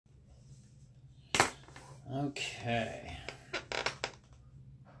Okay.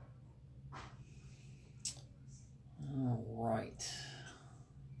 All right.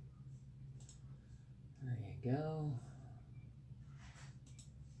 There you go.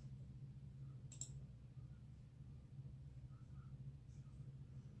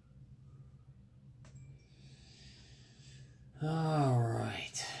 All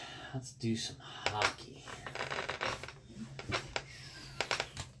right. Let's do some hockey.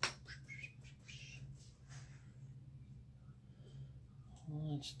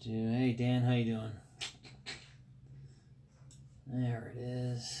 Let's do, hey Dan, how you doing? There it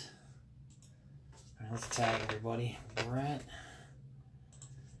is. All right, let's tag everybody. Brett.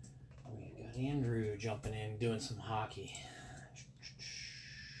 We got Andrew jumping in, doing some hockey.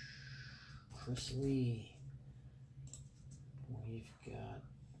 Chris Lee. We've got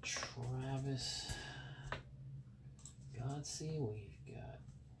Travis Godsey. We've got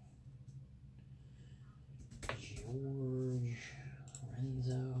George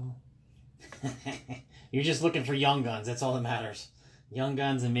Renzo. You're just looking for Young Guns. That's all that matters. Young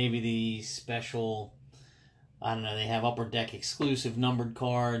Guns and maybe the special, I don't know, they have Upper Deck exclusive numbered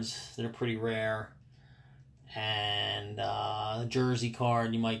cards that are pretty rare. And a jersey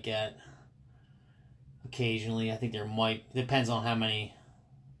card you might get occasionally. I think there might, depends on how many.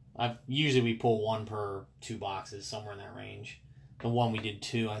 Usually we pull one per 2 boxes, somewhere in that range. The one we did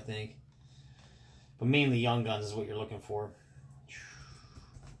 2, I think. But mainly Young Guns is what you're looking for.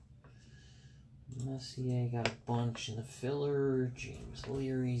 Messier got a bunch in the filler. James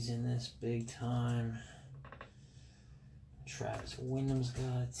Leary's in this big time. Travis Wyndham's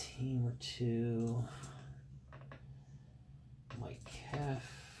got a team or 2. Mike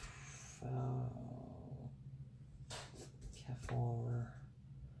Kefauver.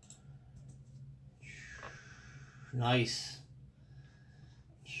 Nice.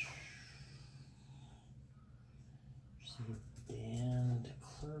 Dan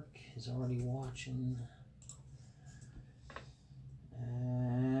DeClerc is already watching.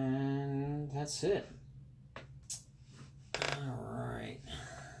 And that's it. Alright.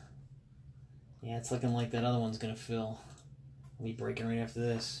 Yeah, it's looking like that other one's going to fill. I'll be breaking right after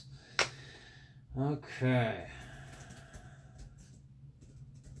this. Okay.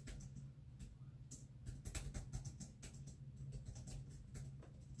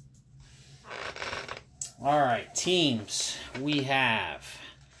 All right, teams. We have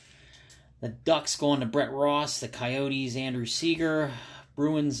the Ducks going to Brett Ross, the Coyotes, Andrew Seeger,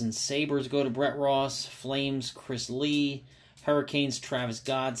 Bruins and Sabres go to Brett Ross, Flames, Chris Lee, Hurricanes, Travis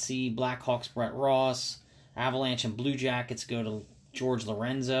Godsey, Blackhawks, Brett Ross, Avalanche and Blue Jackets go to George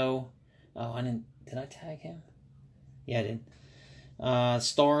Lorenzo. Oh, did I tag him? Yeah, I did.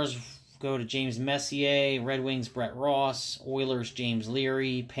 Stars go to James Messier, Red Wings, Brett Ross, Oilers, James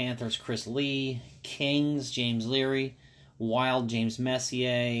Leary, Panthers, Chris Lee, Kings, James Leary, Wild, James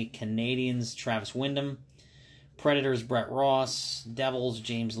Messier, Canadians, Travis Wyndham, Predators, Brett Ross, Devils,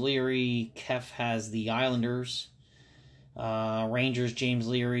 James Leary, Kef has the Islanders, Rangers, James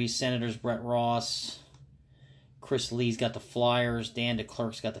Leary, Senators, Brett Ross, Chris Lee's got the Flyers, Dan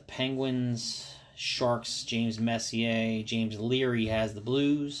DeClerc's got the Penguins, Sharks, James Messier, James Leary has the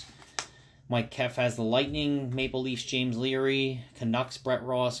Blues, Mike Kef has the Lightning, Maple Leafs, James Leary, Canucks, Brett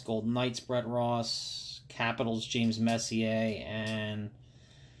Ross, Golden Knights, Brett Ross, Capitals, James Messier, and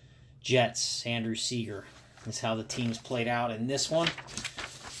Jets, Andrew Seeger. That's how the teams played out in this one.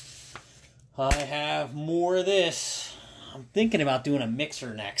 I have more of this. I'm thinking about doing a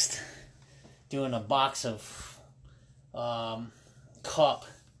mixer next. Doing a box of Cup,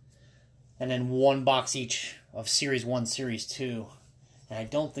 and then 1 box each of Series 1, Series 2. And I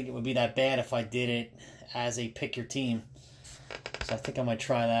don't think it would be that bad if I did it as a pick your team. So I think I might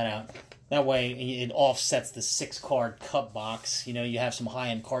try that out. That way it offsets the 6-card Cup box. You know, you have some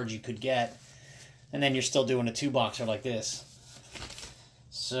high-end cards you could get. And then you're still doing a 2-boxer like this.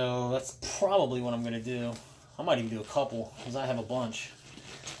 So that's probably what I'm going to do. I might even do a couple, because I have a bunch.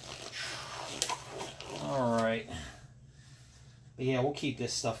 Alright. But yeah, we'll keep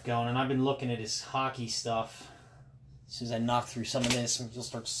this stuff going. And I've been looking at his hockey stuff. As soon as I knock through some of this, you'll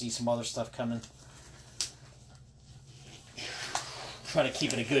start to see some other stuff coming. Try to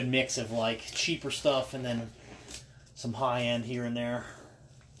keep it a good mix of like cheaper stuff and then some high end here and there,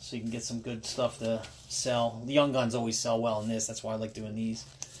 so you can get some good stuff to sell. The Young Guns always sell well in this. That's why I like doing these.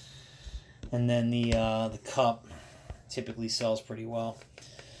 And then the Cup typically sells pretty well.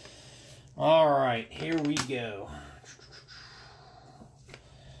 All right, here we go.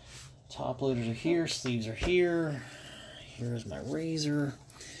 Top loaders are here. Sleeves are here. Here's my razor.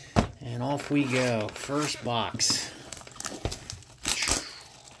 And off we go. First box.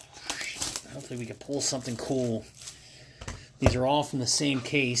 Hopefully we can pull something cool. These are all from the same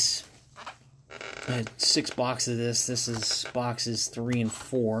case. I had 6 boxes of this. This is boxes 3 and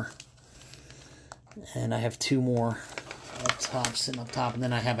 4. And I have 2 more up top, sitting up top. And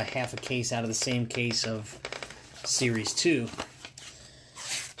then I have a half a case out of the same case of Series 2.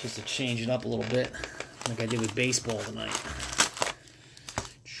 Just to change it up a little bit, like I did with baseball tonight.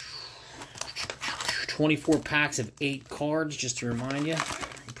 24 packs of 8 cards, just to remind you.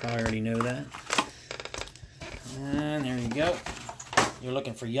 You probably already know that. And there you go. You're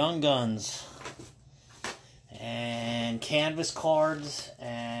looking for Young Guns and canvas cards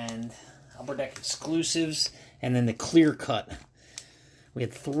and Upper Deck exclusives, and then the clear cut. We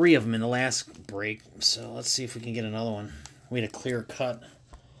had 3 of them in the last break, so let's see if we can get another one. We had a clear cut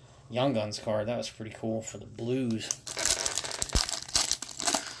Young Guns card. That was pretty cool for the Blues.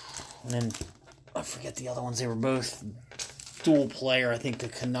 And then I forget the other ones. They were both dual player. I think the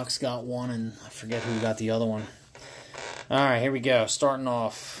Canucks got one, and I forget who got the other one. All right, here we go. Starting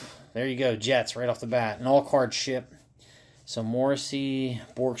off. There you go. Jets right off the bat. An all-card ship. So Morrissey,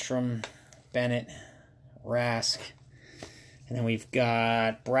 Borgstrom, Bennett, Rask. And then we've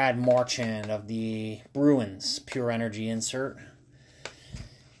got Brad Marchand of the Bruins. Pure Energy insert.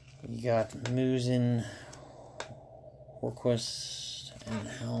 You got Musin, Horquist, and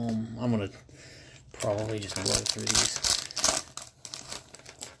Helm. I'm going to probably just blow through these.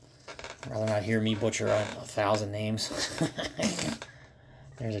 Rather not hear me butcher 1,000 names.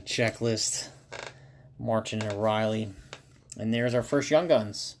 There's a checklist. Marchand and Riley. And there's our first Young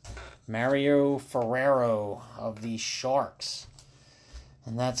Guns. Mario Ferrero of the Sharks.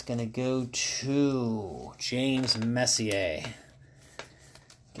 And that's going to go to James Messier.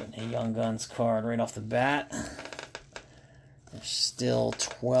 Getting a Young Guns card right off the bat. There's still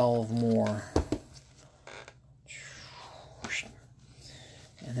 12 more.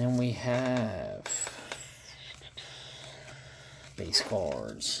 And then we have base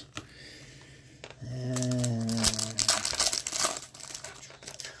cards.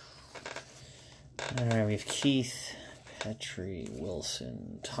 Alright, we have Keith, Petrie,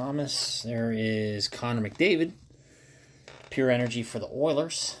 Wilson, Thomas. There is Connor McDavid. Pure Energy for the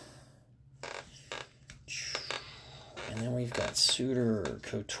Oilers. And then we've got Suter,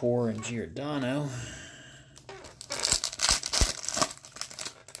 Couture, and Giordano.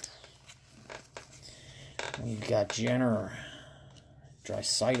 We've got Jenner,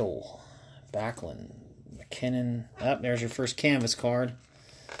 Draisaitl, Backlund, McKinnon. There's your first canvas card.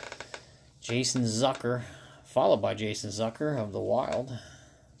 Jason Zucker, followed by Jason Zucker of the Wild.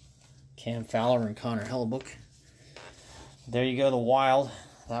 Cam Fowler and Connor Hellebuck. There you go, the Wild.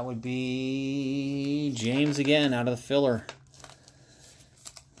 That would be James again out of the filler.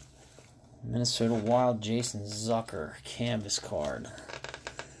 Minnesota Wild, Jason Zucker, canvas card.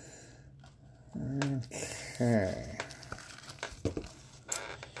 Okay.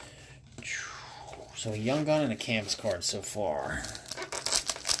 So a Young Gun and a canvas card so far.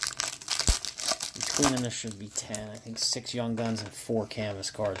 Between them there should be 10. I think 6 Young Guns and 4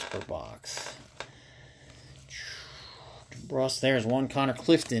 canvas cards per box. Ross, there's one Connor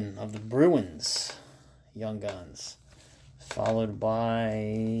Clifton of the Bruins. Young Guns. Followed by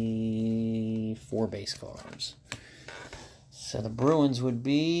 4 base cards. So the Bruins would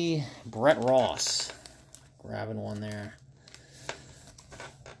be Brett Ross. Grabbing one there.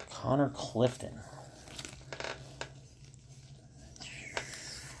 Connor Clifton.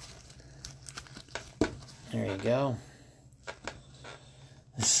 There you go.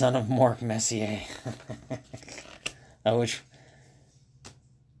 The son of Mark Messier. Which...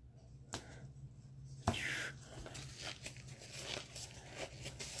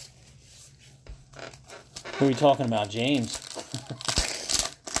 Who are we talking about? James.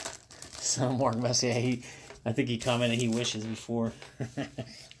 Son of Mark Messier. I think he commented he wishes before.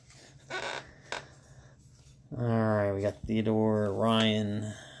 Alright, we got Theodore,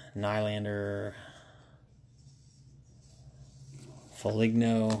 Ryan, Nylander,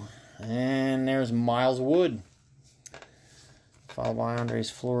 Foligno, and there's Miles Wood. Followed by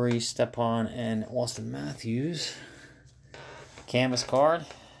Andres Fleury, Stepan, and Austin Matthews. Canvas card.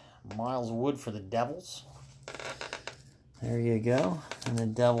 Miles Wood for the Devils. There you go. And the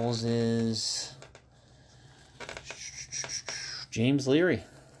Devils is James Leary.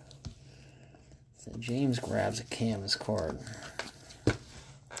 So James grabs a canvas card.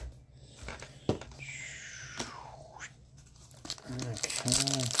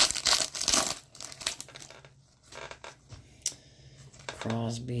 Okay.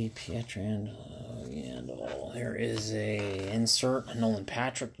 Crosby, Pietrangelo, Yandel. There is a insert. Nolan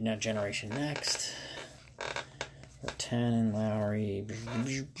Patrick, Generation Next. Tannen, Lowry.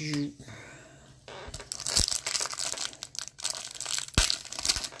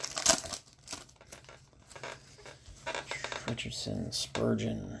 Richardson,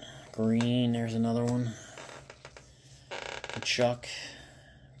 Spurgeon, Green. There's another one. Chuck,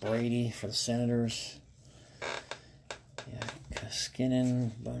 Brady for the Senators. Yeah,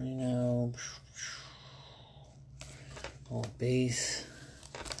 Koskinen, Bonino. All base.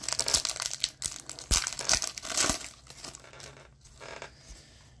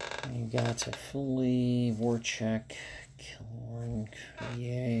 You got Toffoli, Voracek, Killorn,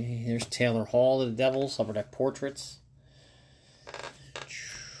 yay. There's Taylor Hall of the Devils, Upper Deck Portraits.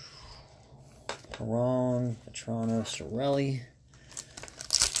 Perron, Vetrano, Sorelli.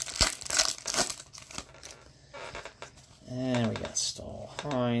 And we got Stahl,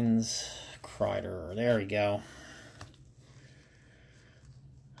 Hines, Kreider. There we go.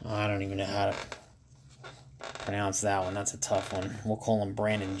 I don't even know how to pronounce that one. That's a tough one. We'll call him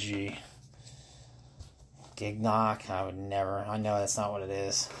Brandon G. Gignock. I would never. I know that's not what it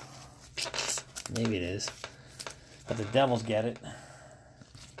is. Maybe it is. But the Devils get it.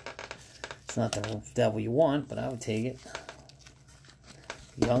 It's not the Devil you want, but I would take it.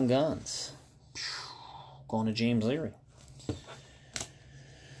 Young Guns. Going to James Leary.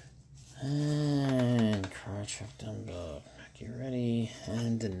 And Krychek, Dumbo, Get ready,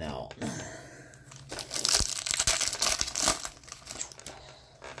 and Donnell.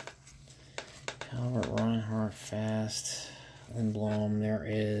 Calvert, Reinhardt, Fast, Lindblom. There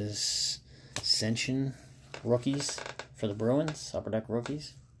is Senshin rookies for the Bruins, Upper Deck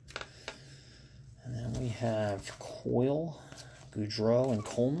rookies. And then we have Coyle, Goudreau, and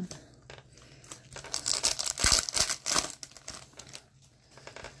Coleman.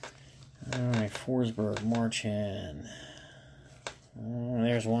 Alright, Forsberg, Marchand.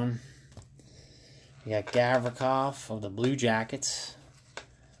 There's one. We got Gavrikov of the Blue Jackets.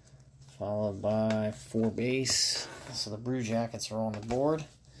 Followed by 4 base. So the Blue Jackets are on the board.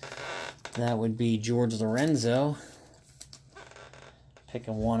 That would be George Lorenzo.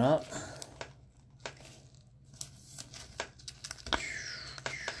 Picking one up.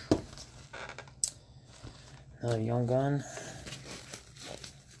 Another young gun.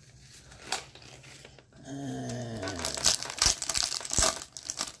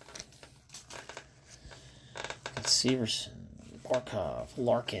 Severson, Barkov,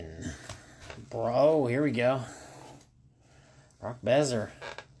 Larkin. Bro, here we go. Brock Besser.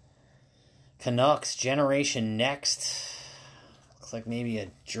 Canucks, Generation Next. Looks like maybe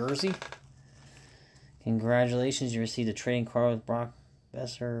a jersey. Congratulations, you received a trading card with Brock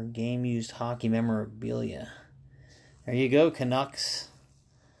Besser game-used hockey memorabilia. There you go, Canucks.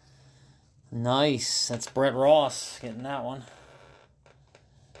 Nice. That's Brett Ross getting that one.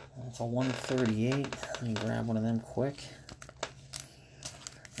 That's a 138. Let me grab one of them quick.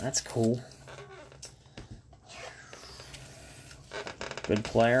 That's cool. Good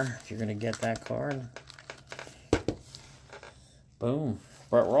player if you're going to get that card. Boom.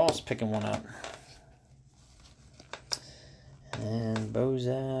 Brett Ross picking one up. And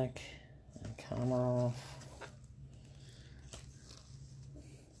Bozak and Komarov.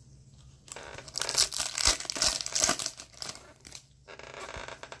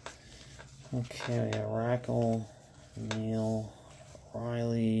 Okay, we got Rackle, Neal,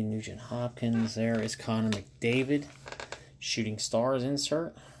 Riley, Nugent Hopkins. There is Connor McDavid. Shooting Stars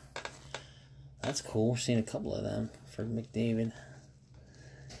insert. That's cool. We're seeing a couple of them for McDavid.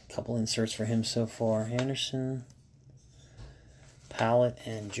 A couple inserts for him so far. Anderson, Pallet,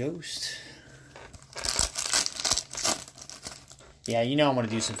 and Jost. Yeah, you know I'm going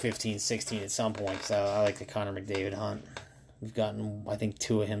to do some 15-16 at some point because I like the Connor McDavid hunt. We've gotten, I think,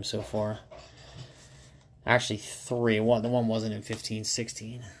 2 of him so far. Actually, 3. The one wasn't in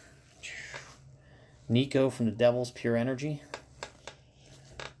 15-16. Nico from the Devils, Pure Energy.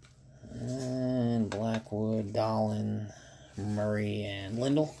 And Blackwood, Dahlin, Murray, and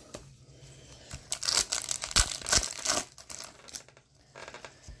Lindell.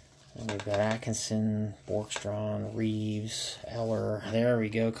 And we've got Atkinson, Borkstrand, Reeves, Eller. There we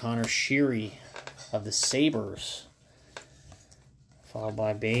go. Connor Sheary of the Sabres. Followed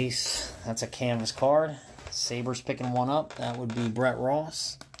by base. That's a canvas card. Sabres picking one up. That would be Brett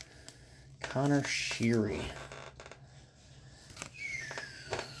Ross. Connor Sheary.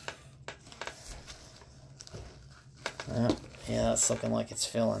 Yeah, that's looking like it's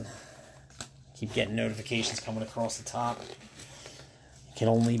filling. Keep getting notifications coming across the top. It can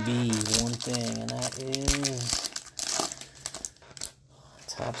only be one thing, and that is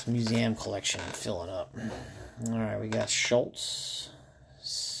Topps Museum Collection filling up. Alright, we got Schultz,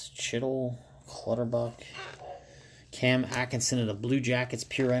 Chittle, Clutterbuck, Cam Atkinson of the Blue Jackets,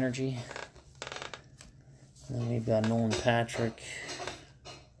 Pure Energy. And then we've got Nolan Patrick.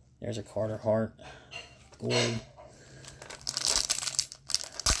 There's a Carter Hart, Gold,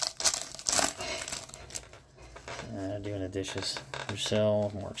 Doing the dishes.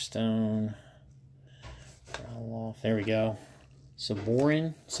 Purcell, Mark Stone. There we go.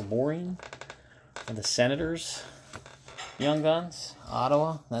 Saborian for the Senators. Young Guns.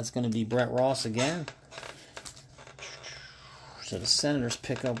 Ottawa. That's going to be Brett Ross again. So the Senators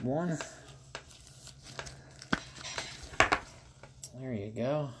pick up one. There you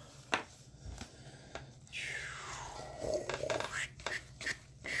go.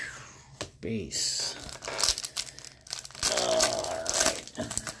 Base. Alright.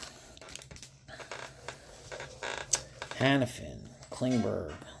 Hannafin,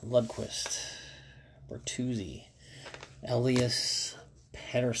 Klingberg, Lundqvist, Bertuzzi, Elias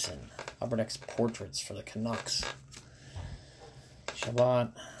Pettersson, Upper Deck's Portraits for the Canucks.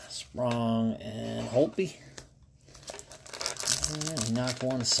 Shabbat, Sprong, and Holtby. And knock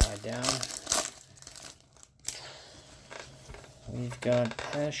one side down. We've got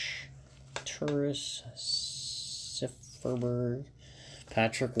Pesh, Turris, Sifferberg,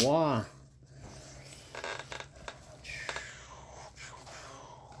 Patrick Waugh.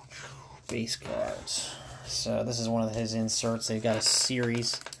 Base cards. So this is one of his inserts. They've got a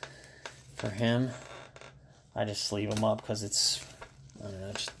series for him. I just sleeve them up because it's, I don't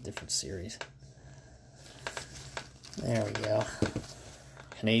know, just a different series. There we go.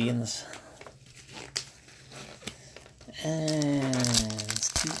 Canadians. And let's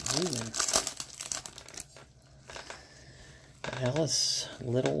keep moving. Ellis,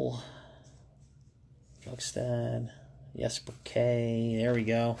 Little, Jugstad, Jesper K. There we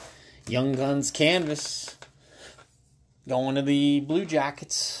go. Young Guns canvas. Going to the Blue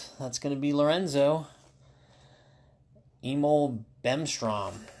Jackets. That's going to be Lorenzo. Emil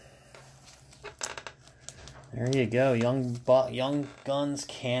Bemstrom. There you go. Young Guns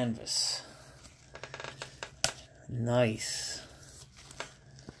canvas. Nice.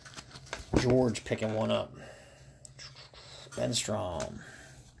 George picking one up. Benstrom.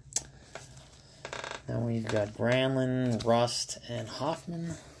 Now we've got Granlund, Rust, and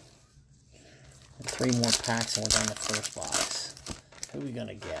Hoffman. And 3 more packs and we're done the first box. Who are we going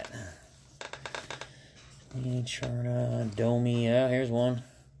to get? Charna, Domi. Oh, here's one.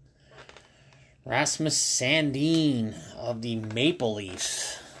 Rasmus Sandin of the Maple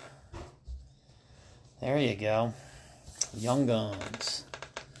Leafs. There you go. Young Guns.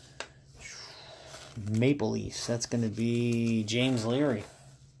 Maple Leafs. That's going to be James Leary.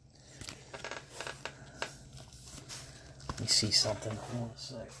 Let me see something. Hold on a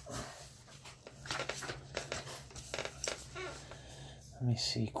sec. Let me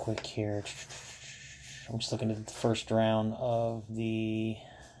see quick here. I'm just looking at the first round of the...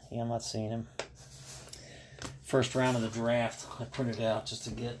 Yeah, I'm not seeing him. First round of the draft. I printed it out just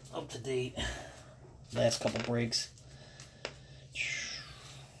to get up to date. Last couple breaks.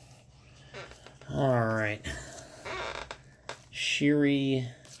 Alright. Sheary.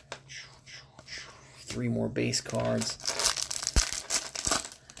 3 more base cards.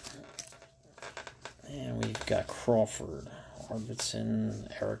 And we've got Crawford, Arvidsson,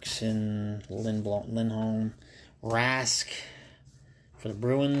 Erickson, Lindholm, Rask for the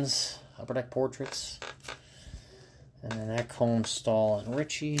Bruins, Upper Deck Portraits. And then Ekholm, Stahl, and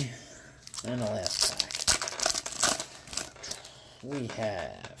Ritchie. And the last pack. We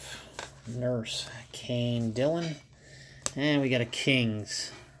have Nurse, Kane, Dillon. And we got a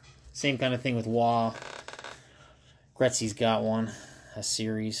Kings. Same kind of thing with Waugh. Gretzky's got one. A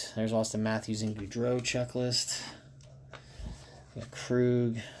series. There's Austin Matthews and Goudreau checklist. We got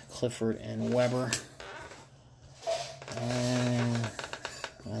Krug, Clifford, and Weber. And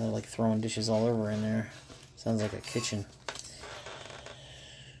they're like throwing dishes all over in there. Sounds like a kitchen.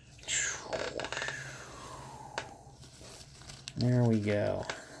 There we go.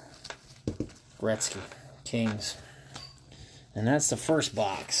 Gretzky, Kings. And that's the first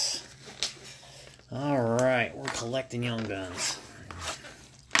box. Alright, we're collecting Young Guns.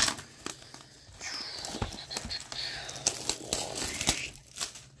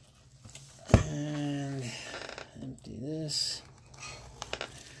 And empty this.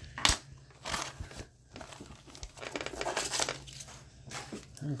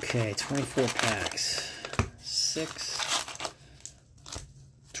 Okay, 24 packs. 6,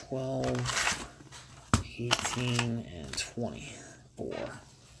 12, 18, and 24.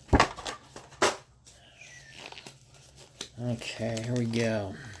 Okay, here we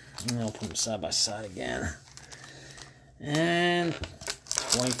go. And I'll put them side by side again. And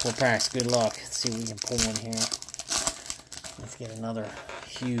 24 packs. Good luck. Let's see if we can pull one here. Let's get another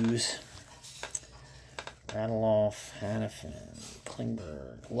Hughes. Radulov, Hannafin,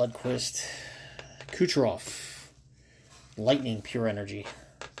 Klingberg, Lundqvist, Kucherov, Lightning Pure Energy.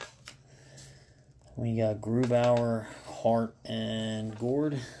 We got Grubauer, Hart, and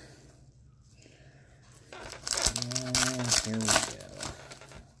Gord. And here we go.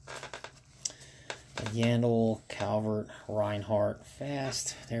 Yandel, Calvert, Reinhardt,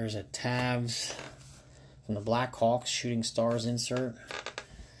 Fast. There's a Tavs from the Blackhawks Shooting Stars insert.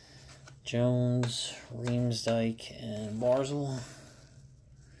 Jones, Riemsdyk, and Barzal.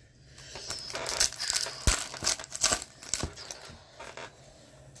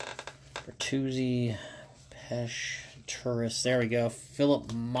 Bertuzzi, Pesh, Turris. There we go.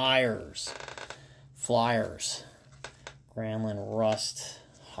 Philip Myers, Flyers. Granlund, Rust,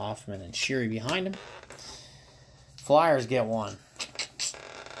 Hoffman, and Sheary behind him. Flyers get one.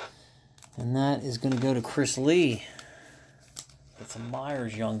 And that is going to go to Chris Lee. Get some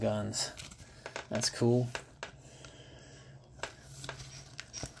Myers Young Guns. That's cool.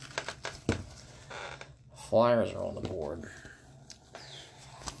 Flyers are on the board.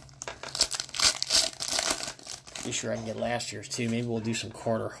 Be sure I can get last year's too. Maybe we'll do some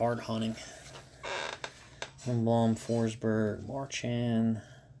Carter Hart hunting. Blum, Forsberg, Marchand,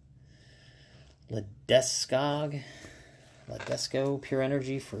 Ledesco, Pure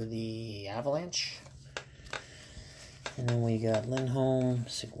Energy for the Avalanche. And then we got Lindholm,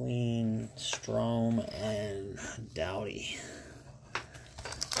 Seguin, Strome, and Doughty.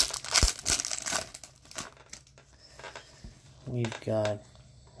 We've got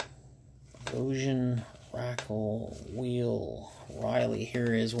Goshen, Rackle, Wheel, Riley.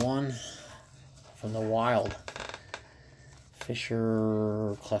 Here is one from the Wild.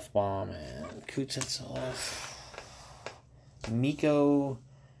 Fisher, Clefbaum, and Kuznetsov. Mikko,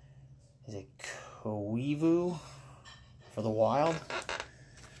 is it Koivu for the Wild?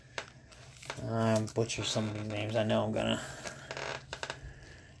 I butcher some of these names. I know I'm gonna.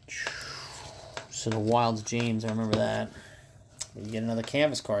 So the Wild's James, I remember that. You get another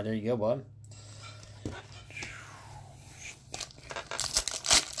canvas card. There you go, bud.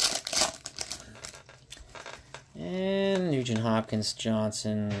 And Nugent Hopkins,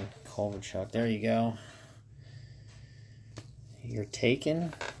 Johnson, Kovalchuk. There you go. You're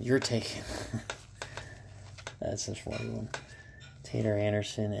taken. That's a funny one. Tater,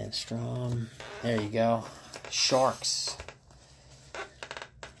 Anderson, and Strom. There you go. Sharks.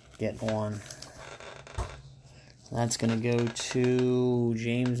 Get one. That's going to go to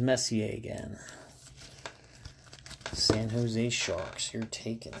James Messier again. San Jose Sharks. You're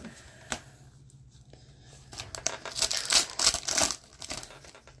taken.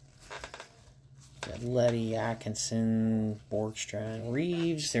 Got Letty, Atkinson, Borgstrand,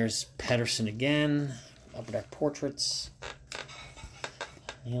 Reeves. There's Pedersen again. Upper Deck Portraits.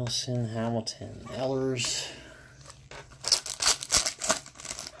 Nielsen, Hamilton, Ellers.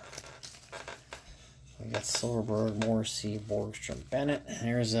 We got Silverberg, Morrissey, Borgstrom, Bennett.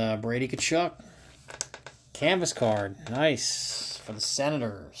 There's Brady Tkachuk. Canvas card. Nice. For the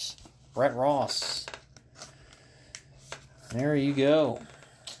Senators. Brett Ross. There you go.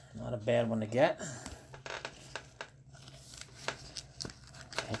 Not a bad one to get.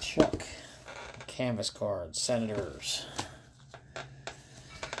 Tkachuk. Canvas card. Senators.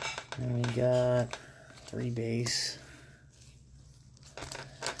 And we got 3 base.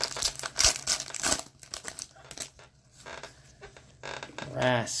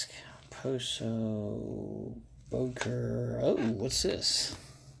 Rask, Poso, Boker. Oh, what's this?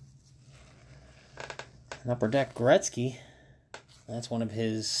 An Upper Deck Gretzky. That's one of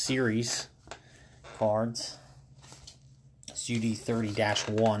his series cards. It's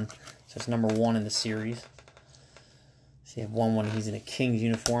UD30-1. So it's number 1 in the series. So you have one when he's in a Kings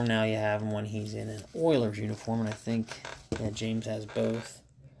uniform. Now you have him when he's in an Oilers uniform. And I think James has both.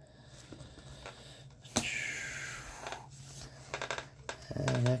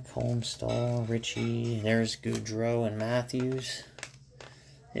 And that Holmstall, Richie. There's Goudreau and Matthews.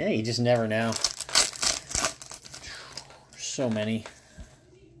 Yeah, you just never know. So many.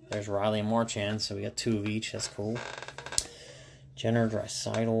 There's Riley and Marchand, so we got 2 of each. That's cool. Jenner,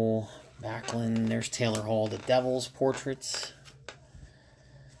 Draisaitl, Backlund. There's Taylor Hall, the Devils portraits.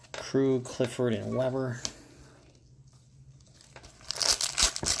 Krug, Clifford, and Weber.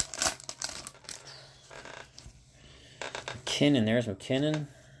 McKinnon, there's McKinnon.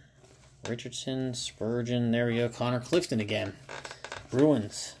 Richardson, Spurgeon. There we go. Connor Clifton again.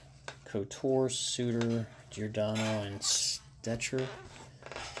 Bruins. Couture, Suter, Giordano, and Stetcher.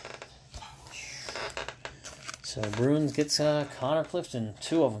 So Bruins gets Connor Clifton,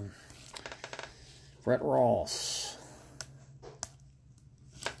 2 of them. Brett Ross.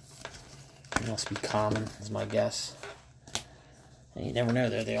 It must be common, is my guess. And you never know,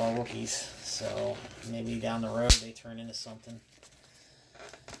 they are rookies. So maybe down the road they turn into something.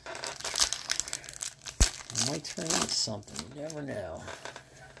 It might turn into something. You never know.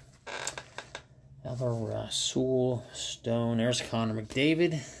 Another Sewell Stone. There's Connor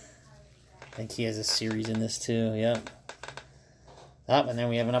McDavid. I think he has a series in this too. Yep. Oh, and then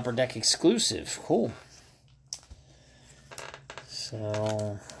we have an Upper Deck exclusive. Cool.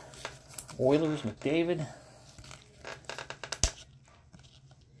 So, Oilers, McDavid.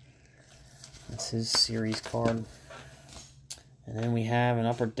 That's his series card. And then we have an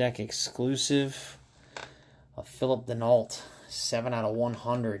Upper Deck exclusive of Philip Denault. 7 out of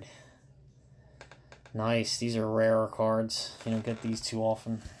 100. Nice. These are rarer cards. You don't get these too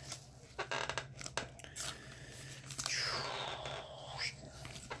often.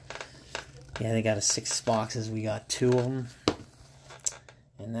 Yeah, they got a 6 boxes. We got 2 of them.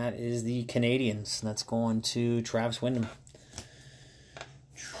 And that is the Canadians. That's going to Travis Wyndham.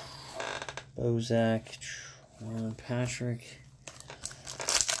 Bozak. Marlon Patrick.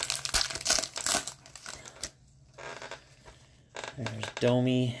 There's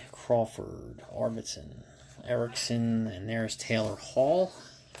Domi, Crawford, Arvidsson, Erickson, and there's Taylor Hall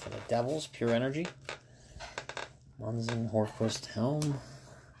for the Devils, Pure Energy. Munson, Horquist, Helm.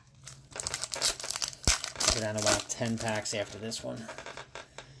 Go down to about 10 packs after this one.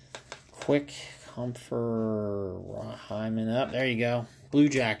 Quick, Comfort, Hyman up. There you go. Blue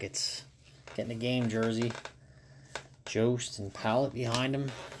Jackets. Getting a game jersey. Jost and Pallet behind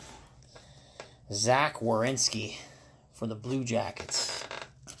him. Zach Werenski for the Blue Jackets.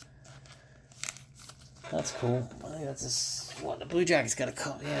 That's cool. I think that's what the Blue Jackets got a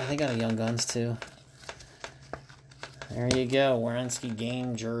couple. Yeah, they got a Young Guns too. There you go. Werenski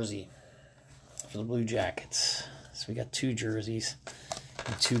game jersey for the Blue Jackets. So we got 2 jerseys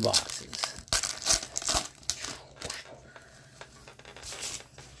and 2 boxes.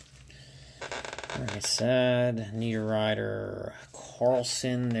 Like I said, Niederreiter,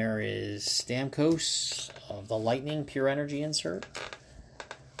 Carlson. There is Stamkos of the Lightning Pure Energy insert.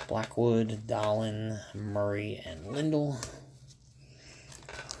 Blackwood, Dahlin, Murray, and Lindell.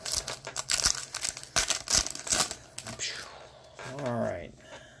 All right.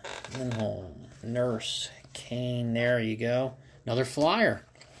 Lindholm, Nurse, Kane. There you go. Another flyer.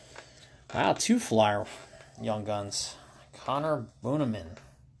 Wow, 2 flyer Young Guns. Connor Bunnaman.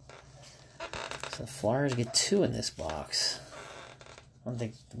 So the Flyers get 2 in this box. I don't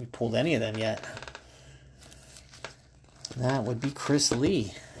think we pulled any of them yet. That would be Chris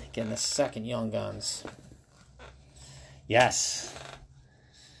Lee getting the 2nd Young Guns. Yes.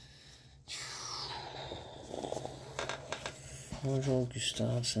 Virgil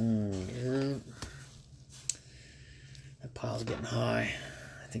Gustafsson. That pile's getting high.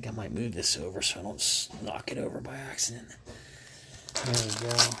 I think I might move this over so I don't knock it over by accident. There we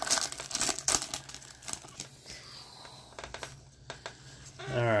go.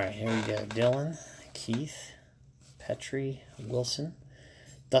 Alright, here we go. Dylan, Keith, Petrie, Wilson.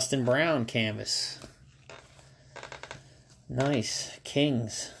 Dustin Brown canvas. Nice.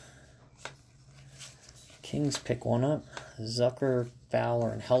 Kings. Kings pick one up. Zucker,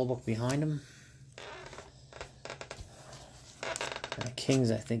 Fowler, and Hellebuyck behind him. And the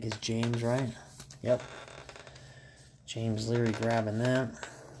Kings, I think, is James, right? Yep. James Leary grabbing that.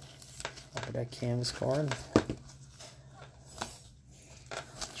 Upper Deck canvas card.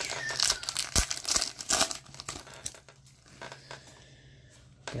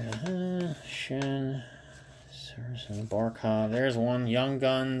 Shen, Saracen, Barkov. There's one. Young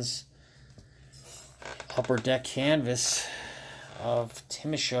Guns. Upper Deck canvas of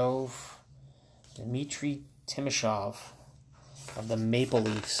Timashov. Dmitry Timashov of the Maple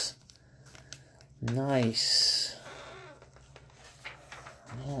Leafs. Nice.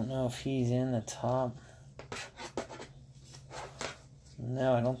 I don't know if he's in the top.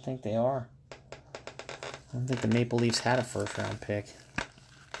 No, I don't think they are. I don't think the Maple Leafs had a 1st round pick.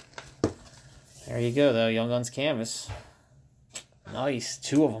 There you go, though. Young Guns canvas. Nice.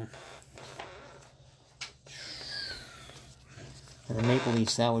 2 of them. And the Maple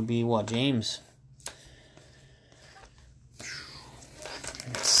Leafs, that would be what? James.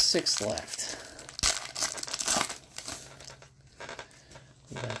 6 left.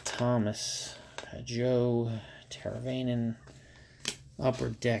 We got Thomas, Joe, Teravainen, Upper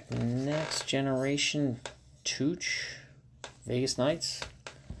Deck Next Generation, Tooch, Vegas Knights.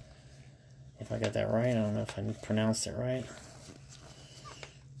 If I got that right, I don't know if I pronounced it right.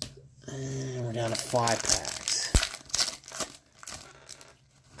 And we're down to 5 packs.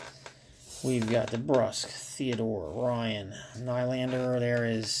 We've got DeBrusk, Theodore, Ryan, Nylander. There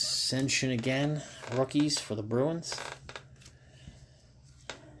is Senshin again. Rookies for the Bruins.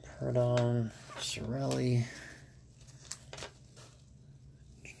 Perdon, Cirelli.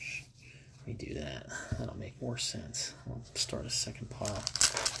 Let me do that. That'll make more sense. I'll start a second pile.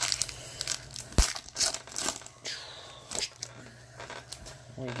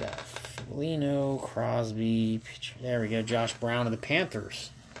 We got Foligno, Crosby. There we go. Josh Brown of the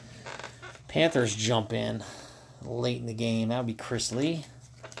Panthers. Panthers jump in late in the game. That would be Chris Lee.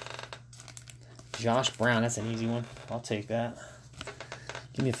 Josh Brown. That's an easy one. I'll take that.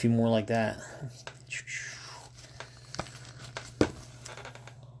 Give me a few more like that.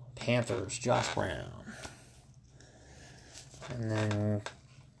 Panthers, Josh Brown. And then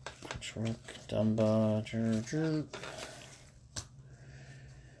Patrick Dumba.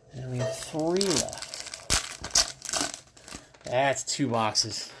 And we have 3 left. That's 2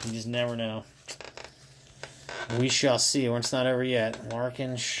 boxes. You just never know. We shall see. It's not over yet.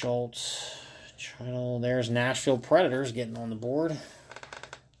 Larkin, Schultz, Chino. There's Nashville Predators getting on the board.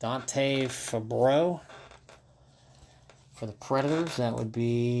 Dante Fabreau. For the Predators, that would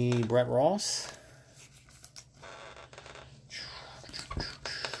be Brett Ross.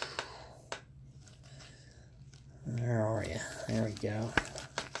 Where are you? There we go.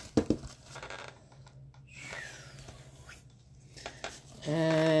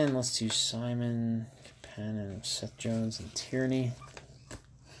 And let's do Simon, Kapanen, Seth Jones, and Tierney.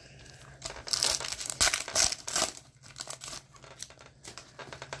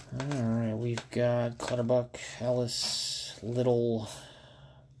 Alright, we've got Clutterbuck, Ellis, Little,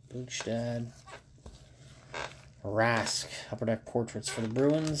 Bukestad, Rask, Upper Deck Portraits for the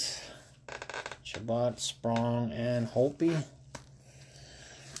Bruins, Chabot, Sprong, and Holtby.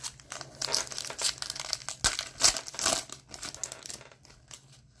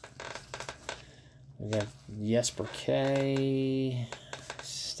 We got Jesper K,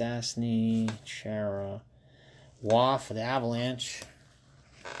 Stastny, Chara, Waugh for the Avalanche.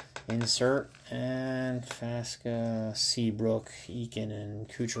 Insert, and Faska, Seabrook, Eakin, and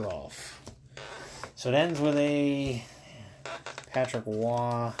Kucherov. So it ends with a Patrick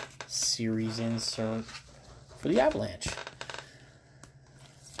Waugh series insert for the Avalanche.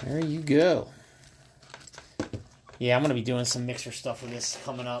 There you go. Yeah, I'm going to be doing some mixer stuff with this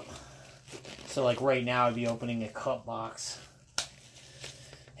coming up. So like right now I'd be opening a cup box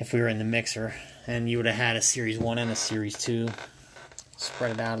if we were in the mixer. And you would have had a Series 1 and a Series 2.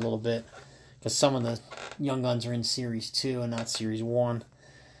 Spread it out a little bit because some of the Young Guns are in Series 2 and not Series 1.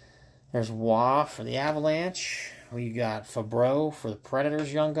 There's Waugh for the Avalanche. We got Fabreau for the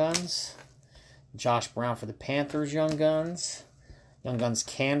Predators Young Guns. Josh Brown for the Panthers Young Guns. Young Guns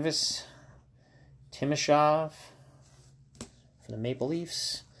Canvas. Timashov for the Maple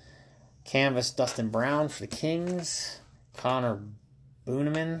Leafs. Canvas Dustin Brown for the Kings. Connor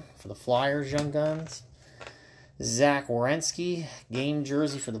Booneman for the Flyers Young Guns. Zach Werenski, game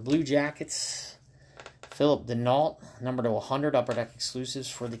jersey for the Blue Jackets. Philip Denault, number to 100, Upper Deck exclusives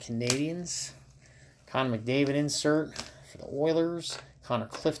for the Canadians. Connor McDavid insert for the Oilers. Connor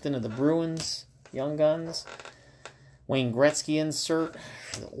Clifton of the Bruins, Young Guns. Wayne Gretzky insert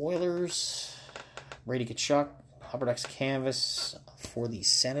for the Oilers. Brady Tkachuk, Upper Deck's canvas for the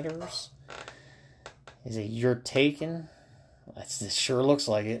Senators. Is it You're Taken? It sure looks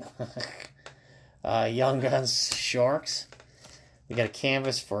like it. Young Guns Sharks. We got a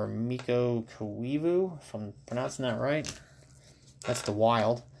canvas for Mikko Koivu, if I'm pronouncing that right. That's the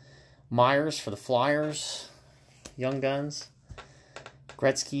Wild. Myers for the Flyers. Young Guns.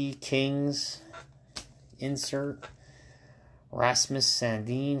 Gretzky, Kings. Insert. Rasmus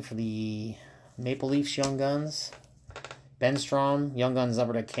Sandin for the Maple Leafs Young Guns. Benstrom, Young Guns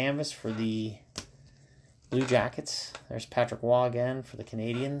Upper Deck canvas for the Blue Jackets. There's Patrick Waugh again for the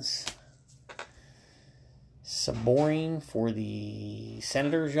Canadians. Sabourin for the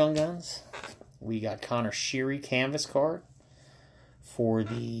Senators Young Guns. We got Connor Sheary canvas card for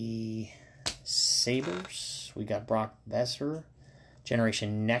the Sabres. We got Brock Besser,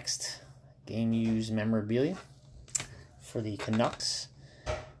 Generation Next game used memorabilia for the Canucks.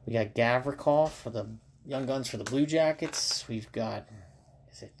 We got Gavrikov for the Young Guns for the Blue Jackets. We've got,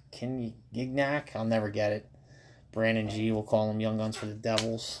 is it Kenny Gignac? I'll never get it. Brandon G, we'll call him Young Guns for the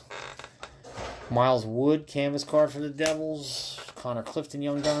Devils. Miles Wood, canvas card for the Devils. Connor Clifton,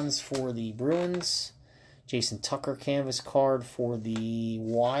 Young Guns for the Bruins. Jason Tucker, canvas card for the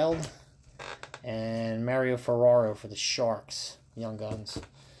Wild. And Mario Ferraro for the Sharks, Young Guns.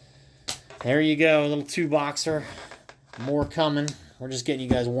 There you go, a little 2-boxer. More coming. We're just getting you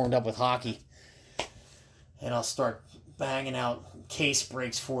guys warmed up with hockey. And I'll start banging out case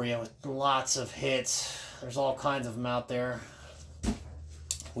breaks for you with lots of hits. There's all kinds of them out there.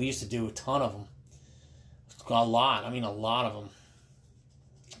 We used to do a ton of them. A lot. I mean, a lot of them.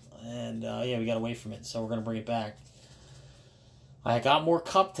 And, yeah, we got away from it, so we're going to bring it back. I got more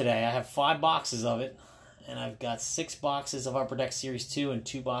Cup today. I have 5 boxes of it. And I've got 6 boxes of Upper Deck Series 2 and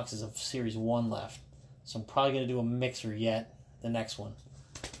 2 boxes of Series 1 left. So I'm probably going to do a mixer yet, the next one.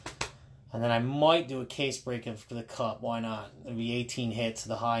 And then I might do a case break for the Cup. Why not? It'll be 18 hits of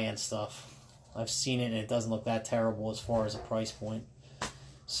the high-end stuff. I've seen it, and it doesn't look that terrible as far as a price point.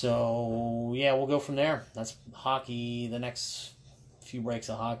 So, yeah, we'll go from there. That's hockey, the next few breaks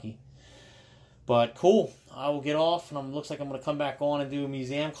of hockey. But cool. I will get off, and it looks like I'm going to come back on and do a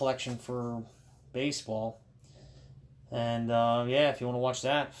museum collection for baseball. And, yeah, if you want to watch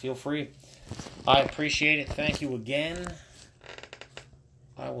that, feel free. I appreciate it. Thank you again.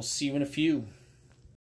 I will see you in a few.